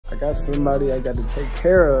got somebody I got to take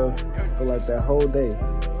care of for like that whole day.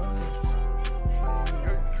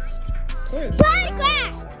 We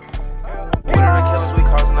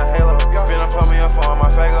causing a halo. Finna put me up on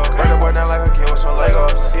my fago. Break the boy down like a kid with some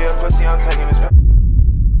Legos. Yeah, pussy, I'm taking this.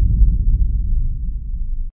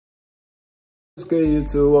 What's good,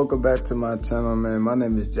 YouTube? Welcome back to my channel, man. My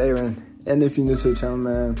name is jryn, and if you're new to the channel,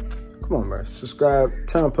 man, come on, bro. Subscribe,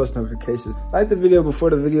 turn on post notifications. Like the video before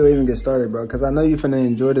the video even gets started, bro, because I know you're finna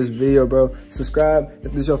enjoy this video, bro. Subscribe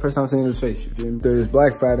if this is your first time seeing this face. You feel me? There's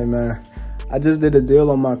Black Friday, man. I just did a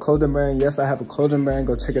deal on my clothing brand. Yes, I have a clothing brand.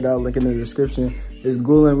 Go check it out. Link in the description. It's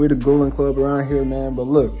GOOLIN. We're the GOOLIN club around here, man. But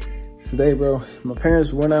look, today, bro, my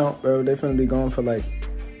parents went out, bro. They finna be gone for like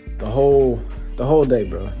the whole day,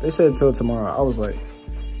 bro. They said till tomorrow. I was like,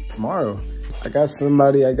 tomorrow? I got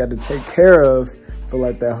somebody I got to take care of for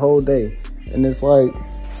like that whole day. And it's like,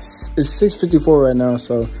 it's 6:54 right now,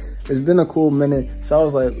 so it's been a cool minute. So I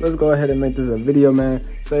was like, let's go ahead and make this a video, man.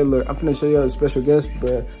 Say, look, I'm finna show you a special guest,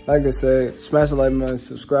 but like I said, smash the like button,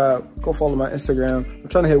 subscribe, go follow my Instagram. I'm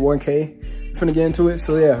trying to hit 1K. I'm finna get into it.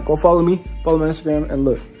 So yeah, go follow me, follow my Instagram, and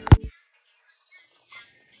look.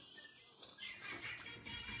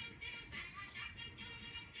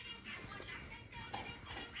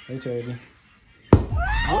 Hey, Charity.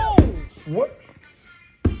 Oh! What?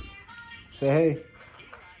 Say hey.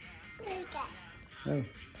 Booty cat. Hey.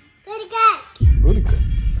 Booty cat. Booty cat.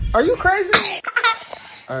 Are you crazy?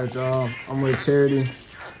 All right, y'all. I'm with Charity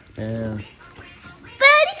and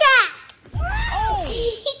Booty cat. Oh.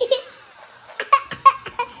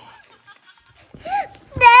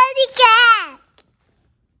 Booty cat.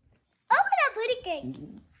 Open up booty cat.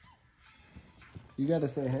 you gotta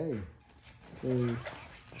say hey. Say Booty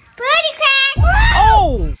cat.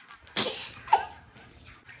 oh.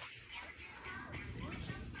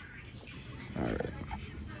 All right.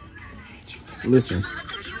 Listen.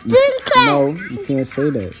 Booty cat. No, you can't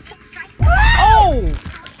say that. Oh.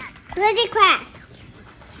 Booty cat.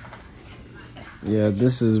 Yeah,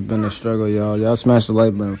 this has been a struggle, y'all. Y'all smash the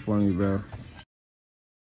like button for me, bro.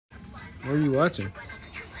 What are you watching?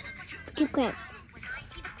 Booty cat.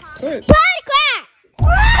 What? Booty cat.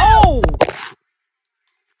 Oh!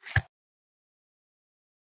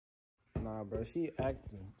 Nah, bro, she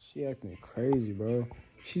acting crazy, bro.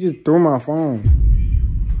 She just threw my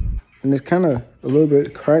phone. And it's kind of a little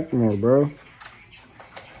bit cracked more, bro.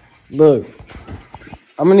 Look,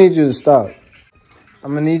 I'm gonna need you to stop.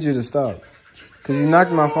 I'm gonna need you to stop. Because you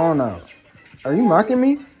knocked my phone out. Are you mocking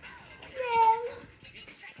me?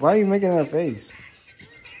 Why are you making that face?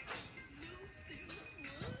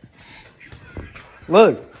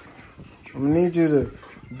 Look, I'm gonna need you to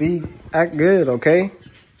act good, okay?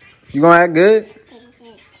 You gonna act good?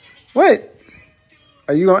 What?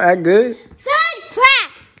 Are you gonna act good? Booty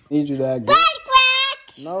crack. Need you to act good. Booty crack.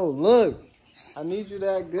 No, look. I need you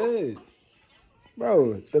to act good.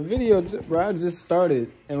 Bro, the video, bro, I just started,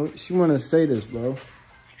 and she wanna say this, bro.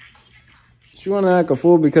 She wanna act a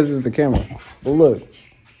fool because it's the camera. But look.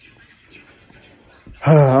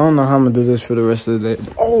 I don't know how I'm gonna do this for the rest of the day.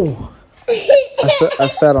 Oh! I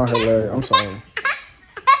sat on her leg. I'm sorry.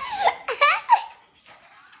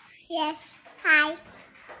 Yes. Hi.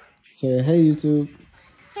 Say, hey, YouTube.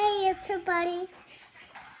 Hey, YouTube buddy.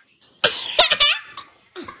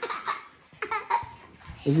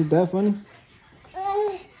 Is it that funny? Is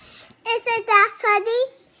it that funny?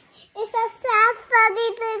 It's a sad funny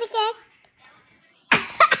booty cat.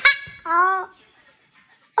 Oh.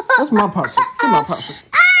 That's my popsicle. Get my popsicle.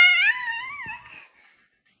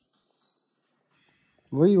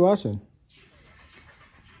 What are you watching?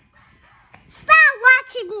 Stop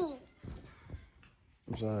watching me.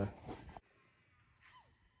 I'm sorry.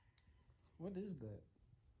 What is that?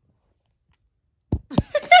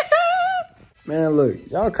 Man, look,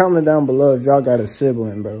 y'all comment down below if y'all got a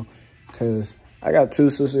sibling, bro. Cause I got two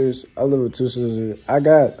sisters. I live with two sisters. I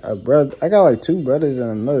got a brother. I got like two brothers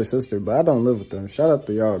and another sister, but I don't live with them. Shout out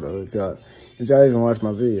to y'all though, if y'all even watch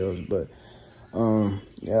my videos. But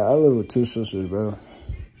yeah, I live with two sisters, bro.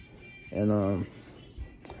 And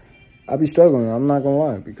I be struggling, I'm not gonna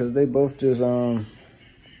lie, because they both just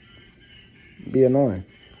be annoying.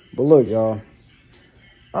 But look, y'all,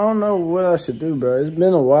 I don't know what I should do, bro. It's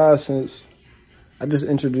been a while since I just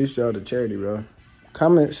introduced y'all to Charity, bro.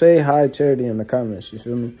 Comment, say hi, Charity, in the comments, you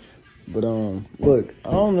feel me? But look,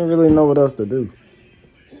 I don't really know what else to do,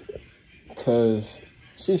 cause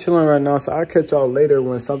she chilling right now, so I'll catch y'all later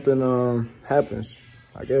when something happens,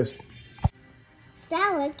 I guess.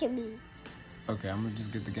 Stop looking at me. Okay, I'm gonna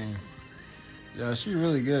just get the game. Yeah, she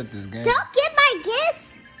really good at this game. Don't get my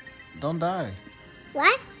gift. Don't die.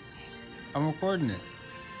 What? I'm recording it.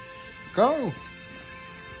 Go.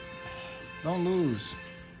 Don't lose.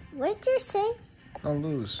 What'd you say? Don't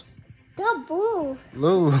lose. Don't move.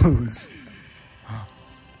 Lose.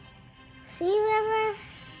 See, River?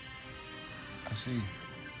 I see.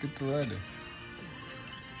 Get the letter.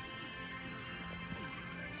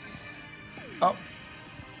 Oh.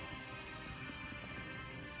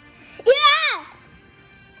 Yeah!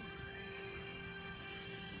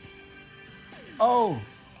 Oh.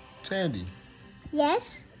 Charity.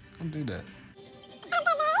 Yes? Don't do that.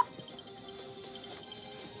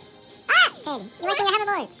 Charity, you want to say your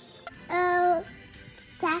hoverboards? Oh,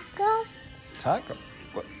 taco? Taco?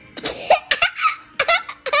 What?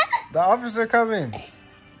 The officer coming.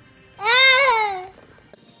 Ah!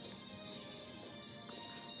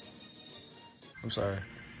 I'm sorry.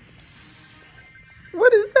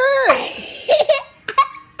 What is that?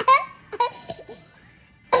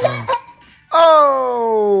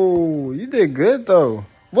 Oh, you did good though.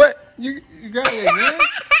 What? You got it again?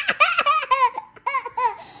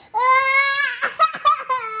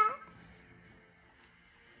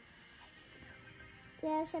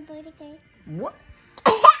 Yes, I'm pretty good. What?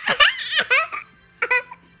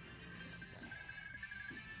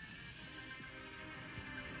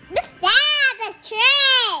 The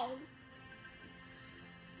train!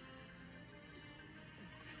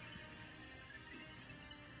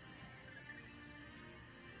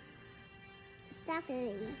 Stop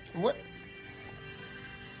it. What?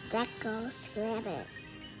 That goes together.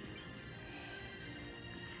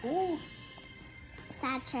 Ooh.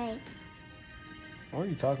 Stop train. What are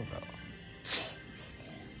you talking about?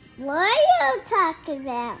 What are you talking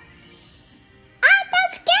about? I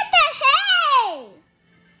just get the hay!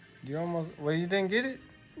 You almost, well, you didn't get it?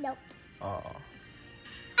 Nope. Oh.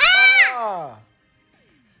 Ah! Ah.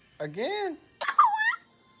 Again?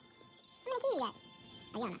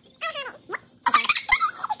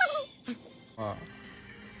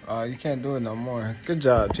 Oh, you can't do it no more. Good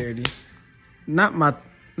job, Charity. Not my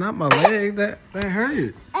leg. That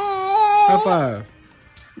hurt. High five.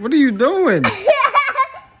 What are you doing?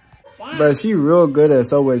 Bro, she real good at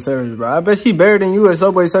Subway service, bro. I bet she better than you at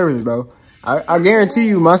Subway service, bro. I guarantee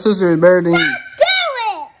you my sister is better than you. Do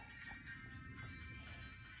it!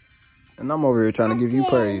 And I'm over here trying to give you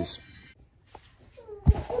praise.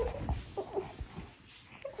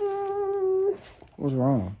 What's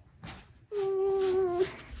wrong?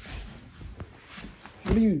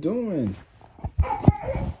 What are you doing?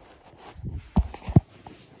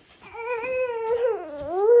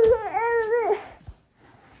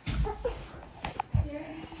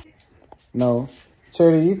 No.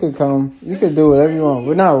 Charity, you could come. You could do whatever you want.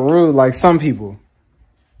 We're not rude like some people.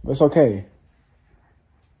 But it's okay.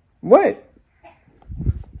 What?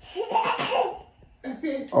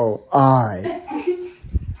 Oh, I.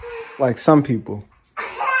 Like some people.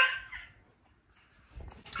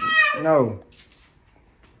 No.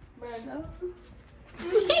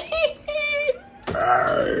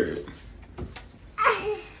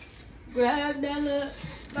 Grab that look.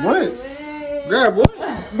 What? Grab what?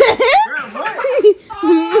 Grab what?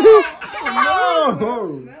 Oh, no.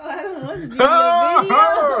 No, I don't want to be in your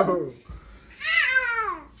video.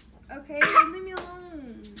 Okay, leave me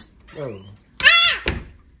alone. Oh.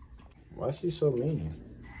 Why is she so mean?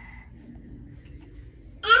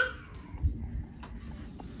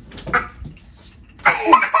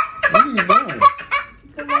 What are you doing?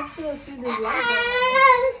 Because I still see this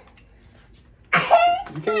light.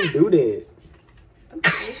 You can't do that.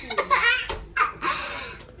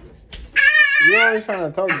 You're always trying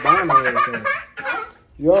to talk down on yourself.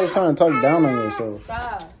 You're always trying to talk down on yourself.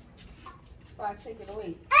 Stop. Before I take it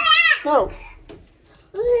away. No.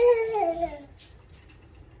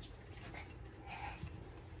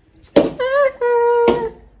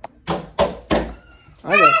 I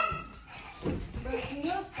got. Bro, can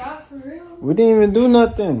you stop for real? We didn't even do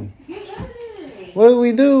nothing. What did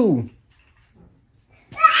we do?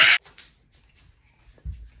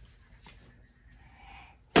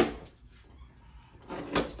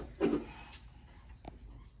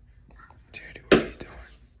 Charity, what are you doing?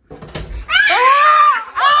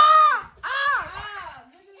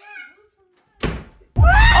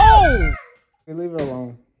 Oh! Hey, leave her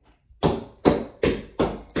alone.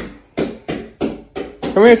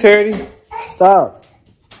 Come here, Charity. Stop.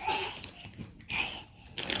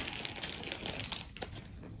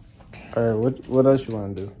 All right, what else you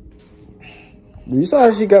want to do? You saw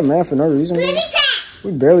how she got mad for no reason, bro?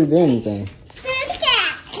 We barely did anything.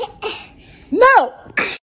 No!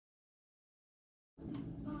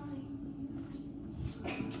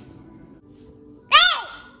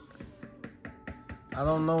 I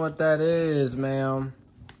don't know what that is, ma'am.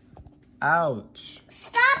 Ouch.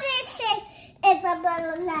 Stop this shit if I'm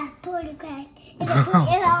gonna not photograph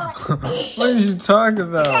What are you talking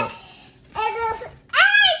about?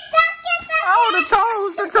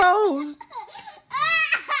 Oh, the toes.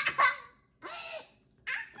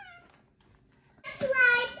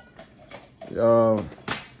 Yo,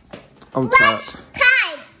 I'm tired.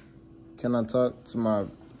 Can I talk to my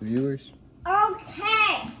viewers?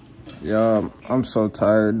 Okay. Yo, I'm so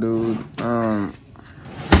tired, dude. Dude.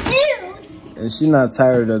 And she not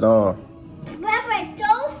tired at all. Papa,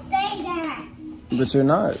 don't say that. But you're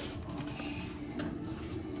not.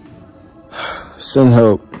 Send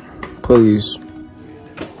help, please.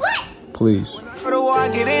 What? Please. For the war, I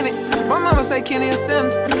get in it. My mama say Kenny a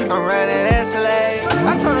sinner. I'm riding that Escalade.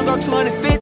 I told her go 250.